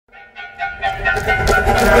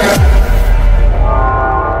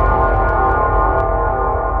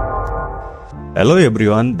Hello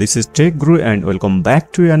everyone, this is Tech Guru and welcome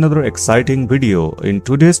back to another exciting video. In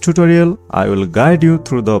today's tutorial, I will guide you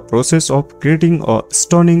through the process of creating a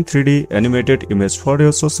stunning 3D animated image for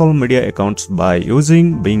your social media accounts by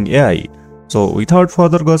using Bing AI. So without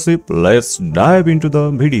further gossip, let's dive into the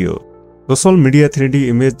video. Social media 3D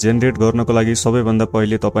image generate गर्नको लागि सबैभन्दा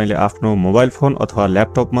पहिले तपाईले आफ्नो mobile phone अथवा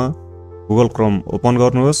ल्यापटपमा Google Chrome open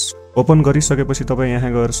गर्नुहोस्। Open गरिसकेपछि तपाई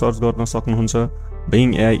यहाँ गएर सर्च गर्न सक्नुहुन्छ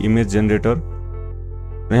Bing AI इमेज जेनरेटर।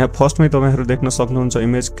 यहाँ फर्स्टमै तपाईहरु देख्न सक्नुहुन्छ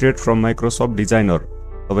image create from Microsoft designer.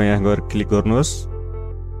 तपाई यहाँ गएर क्लिक गर्नुहोस्।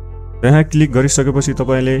 यहाँ क्लिक गरिसकेपछि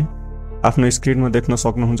तपाईले आफ्नो स्क्रिनमा देख्न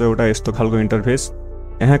सक्नुहुन्छ एउटा यस्तो खालको इन्टरफेस।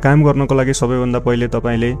 यहाँ काम गर्नको लागि सबैभन्दा पहिले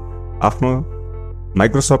तपाईले आफ्नो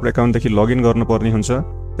माइक्रोसफ्ट अकाउन्ट देखि लगइन गर्नुपर्ने हुन्छ।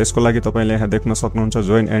 त्यसको लागि तपाईले यहाँ देख्न सक्नुहुन्छ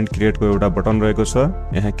जोइन एन्ड क्रिएट को एउटा बटन रहेको छ।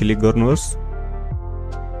 यहाँ क्लिक गर्नुहोस्।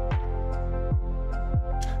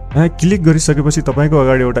 यहाँ क्लिक गरिसकेपछि तपाईको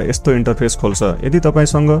अगाडि एउटा यस्तो इन्टरफेस खोल्छ। यदि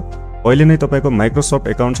तपाईसँग पहिले नै तपाईको माइक्रोसफ्ट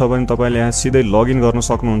अकाउन्ट छ भने तपाईले यहाँ सिधै लगइन गर्न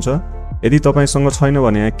सक्नुहुन्छ। यदि तपाईसँग छैन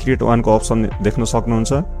भने यहाँ क्रिएट वन को अप्सन देख्न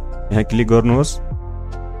सक्नुहुन्छ। यहाँ क्लिक गर्नुहोस्।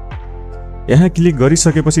 यहाँ क्लिक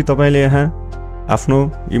गरिसकेपछि तपाईले यहाँ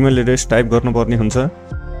आफ्नो इमेल एड्रेस टाइप गर्नुपर्ने हुन्छ।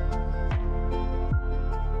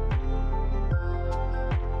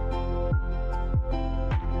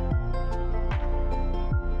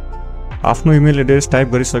 आफ्नो इमेल एड्रेस टाइप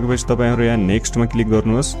गरिसकेपछि तपाईहरु यहाँ नेक्स्ट मा क्लिक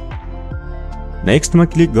गर्नुहोस्। नेक्स्ट मा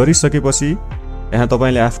क्लिक गरिसकेपछि यहाँ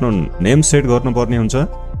तपाईले आफ्नो नेम सेट गर्नुपर्ने हुन्छ।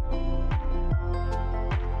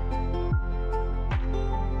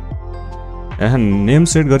 यहाँ नेम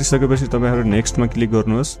सेट गरिसकेपछि तपाईहरु नेक्स्ट मा क्लिक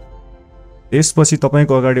गर्नुहोस्। त्यसपछि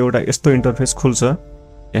तपाईको अगाडि एउटा यस्तो इन्टरफेस खुल्छ।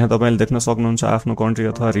 यहाँ तपाईले देख्न सक्नुहुन्छ आफ्नो कन्ट्री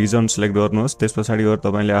अथवा रिजन सिलेक्ट गर्नुहोस्। त्यसपछि गएर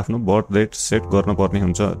तपाईले आफ्नो बर्थ डेट सेट गर्नुपर्ने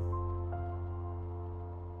हुन्छ।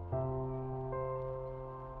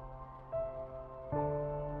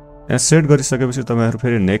 यहाँ सेट गरिसकेपछि तपाईहरु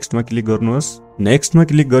फेरि नेक्स्ट मा क्लिक गर्नुहोस्। नेक्स्ट मा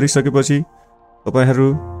क्लिक गरिसकेपछि तपाईहरु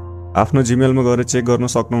आफ्नो जीमेल मा गएर चेक गर्न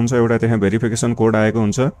सक्नुहुन्छ। एउटा त्यहाँ भेरिफिकेसन कोड आएको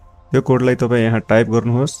हुन्छ। त्यो कोडलाई तपाई यहाँ टाइप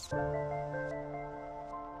गर्नुहोस्।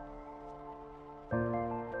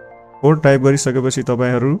 कोड टाइप गरिसकेपछि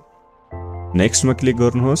तपाईहरु नेक्स्ट मा क्लिक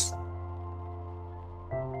गर्नुहोस्।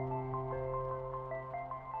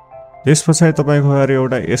 त्यसपछि तपाईको अगाडि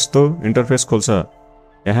एउटा यस्तो इन्टरफेस खोल्छ।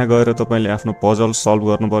 यहाँ गएर तपाईले आफ्नो पजल सल्भ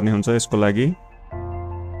गर्नुपर्ने हुन्छ। यसको लागि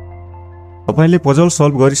तपाईले पजल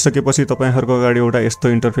सल्भ गरिसकेपछि तपाईहरुको अगाडि एउटा यस्तो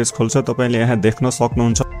इन्टरफेस खोल्छ। तपाईले यहाँ देख्न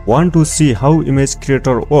सक्नुहुन्छ want to see how image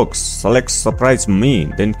creator works, select surprise me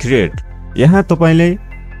then create. यहाँ तपाईले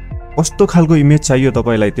कस्तो खालको इमेज चाहियो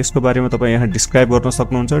तपाईलाई त्यसको बारेमा तपाई यहाँ डिस्क्राइब गर्न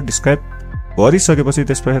सक्नुहुन्छ। डिस्क्राइब गरिसकेपछि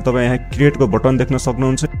त्यसपछि तपाई यहाँ क्रिएट को बटन देख्न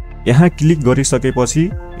सक्नुहुन्छ। यहाँ क्लिक गरिसकेपछि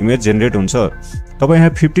इमेज जेनेरेट हुन्छ। तपाई यहाँ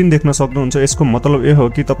 15 देख्न सक्नुहुन्छ। यसको मतलब यो हो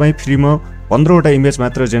कि तपाई फ्रीमा 15 वटा इमेज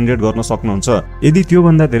मात्र जेनेरेट गर्न सक्नुहुन्छ। यदि त्यो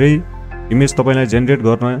भन्दा धेरै इमेज तपाईलाई जेनेरेट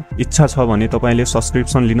गर्न इच्छा छ भने तपाईले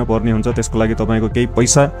सब्स्क्रिप्सन लिन पर्ने हुन्छ। त्यसको लागि तपाईको केही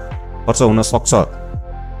पैसा खर्च हुन सक्छ।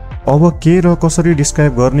 अब के र कसरी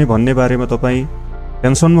डिस्क्राइब गर्ने भन्ने बारेमा तपाई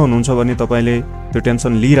टेन्सनमा हुनुहुन्छ भने तपाईले त्यो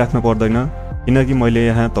टेन्सन लिइराख्न पर्दैन, किनकि मैले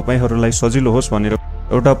यहाँ तपाईहरुलाई सजिलो होस् भनेर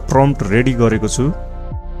एउटा प्रम्प्ट रेडी गरेको छु।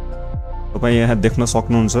 तपाई यहाँ देख्न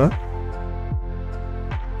सक्नुहुन्छ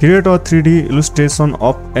create a 3D illustration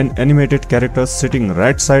of an animated character sitting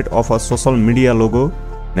right side of a social media logo.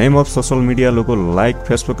 Name of social media logo like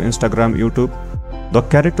Facebook, Instagram, YouTube. The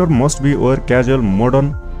character must be wear casual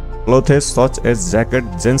modern clothes such as jacket,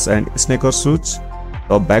 jeans and sneaker shoes.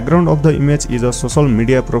 The background of the image is a social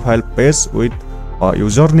media profile page with a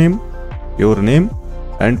username, your name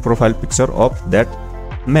and profile picture of that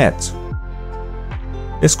match.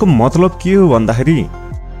 यसको मतलब के हो भन्दाखेरि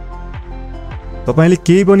तपाईले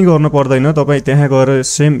केही पनि गर्न पर्दैन। तपाई त्यहाँ गएर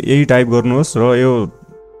सेम यही टाइप गर्नुहोस् र यो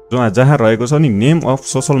जहाँ रहेको छ नि नेम अफ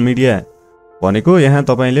सोशल मिडिया भनेको यहाँ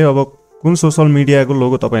तपाईले अब कुन सोशल मिडियाको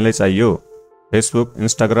लोगो तपाईलाई चाहियो, फेसबुक,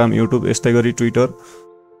 इन्स्टाग्राम, युट्युब यस्तै गरी ट्विटर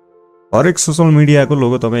हरेक सोशल मिडियाको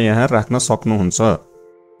लोगो तपाई यहाँ राख्न सक्नुहुन्छ।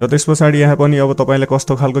 र त्यसपछि यहाँ पनि अब तपाईलाई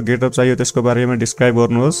कस्तो खालको गेटअप चाहियो त्यसको बारेमा डिस्क्राइब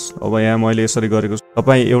गर्नुहोस्। अब यहाँ मैले यसरी गरेको छु।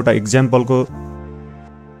 तपाई एउटा एक्जाम्पलको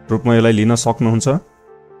रूपमा यसलाई लिन सक्नुहुन्छ।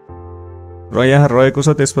 र यहाँ रहेको छ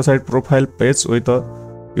त्यसपछि profile page with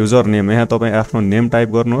user name. यहाँ तपाई आफ्नो नेम टाइप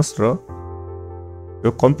गर्नुहोस् र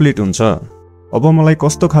यो कम्प्लिट हुन्छ। अब मलाई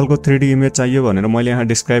कस्तो खालको 3D इमेज चाहियो भनेर मैले यहाँ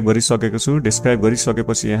डिस्क्राइब गरिसकेको छु। डिस्क्राइब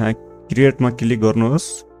गरिसकेपछि यहाँ क्रिएट मा क्लिक गर्नुहोस्।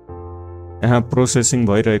 यहाँ प्रोसेसिङ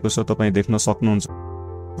भइरहेको छ, तपाई देख्न सक्नुहुन्छ।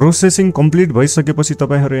 प्रोसेसिङ कम्प्लिट भइसकेपछि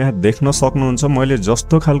तपाईहरु यहाँ देख्न सक्नुहुन्छ मैले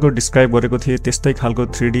जस्तो खालको डिस्क्राइब गरेको थिए त्यस्तै खालको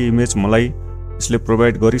 3D इमेज मलाई यसले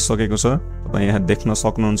प्रोवाइड गरिसकेको छ। तपाई यहाँ देख्न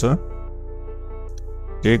सक्नुहुन्छ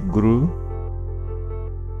टेक गुरु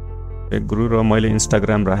टेक गुरु र मैले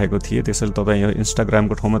इन्स्टाग्राम राखेको थिएँ, त्यसैले तपाईँ यो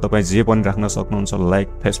इन्स्टाग्रामको ठाउँमा तपाईँ जे पनि राख्न सक्नुहुन्छ, लाइक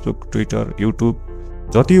फेसबुक, ट्विटर, युट्युब,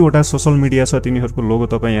 जतिवटा सोसल मिडिया छ तिनीहरूको लोगो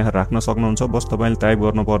तपाईँ यहाँ राख्न सक्नुहुन्छ। बस तपाईँले टाइप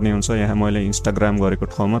गर्नुपर्ने हुन्छ यहाँ मैले इन्स्टाग्राम गरेको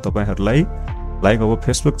ठाउँमा तपाईँहरूलाई लाइक अब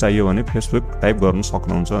फेसबुक चाहियो भने फेसबुक टाइप गर्नु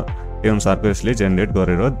सक्नुहुन्छ। त्यो अनुसारको यसले जेनेरेट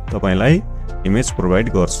गरेर तपाईँलाई इमेज प्रोभाइड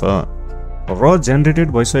गर्छ र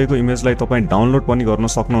जेनेरेटेड भइसकेको इमेजलाई तपाईँ डाउनलोड पनि गर्न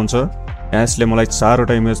सक्नुहुन्छ। यहाँ यसले मलाई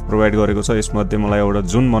 4वटा इमेज प्रोभाइड गरेको छ, यसमध्ये मलाई एउटा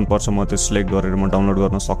जुन मनपर्छ म त्यो सिलेक्ट गरेर म डाउनलोड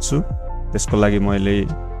गर्न सक्छु। त्यसको लागि मैले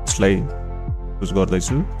यसलाई चुज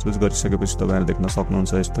गर्दैछु। चुज गरिसकेपछि तपाईँहरू देख्न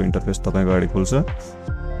सक्नुहुन्छ यस्तो इन्टरफेस तपाईँको अगाडि खुल्छ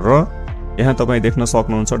र यहाँ तपाईँ देख्न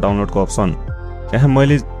सक्नुहुन्छ डाउनलोडको अप्सन। यहाँ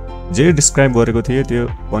मैले जे डिस्क्राइब गरेको थिएँ त्यो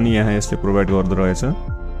पनि यहाँ यसले प्रोभाइड गर्दो रहेछ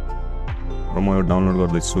र म यो डाउनलोड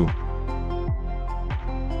गर्दैछु।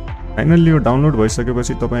 फाइनल्ली यो डाउनलोड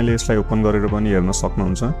भइसकेपछि तपाईँले यसलाई ओपन गरेर पनि हेर्न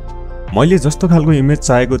सक्नुहुन्छ। मैले जस्तो खालको इमेज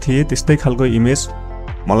चाहेको थिएँ त्यस्तै खालको इमेज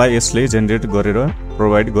मलाई यसले जेनेरेट गरेर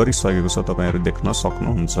प्रोभाइड गरिसकेको छ, तपाईँहरू देख्न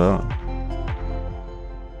सक्नुहुन्छ।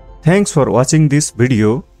 Thanks for watching this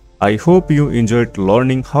video. I hope you enjoyed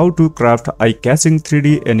learning how to craft eye-catching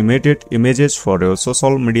 3D animated images for your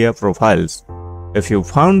social media profiles. If you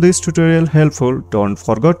found this tutorial helpful, don't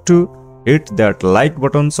forget to hit that like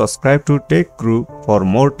button, subscribe to Tech Group for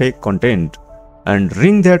more tech content, and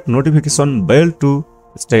ring that notification bell to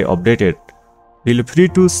stay updated. Feel free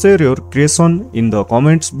to share your creation in the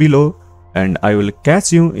comments below, and I will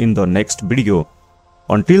catch you in the next video.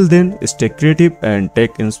 Until then, stay creative and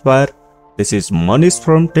tech inspired. This is Maniche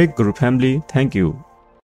from Tech Group family. Thank you.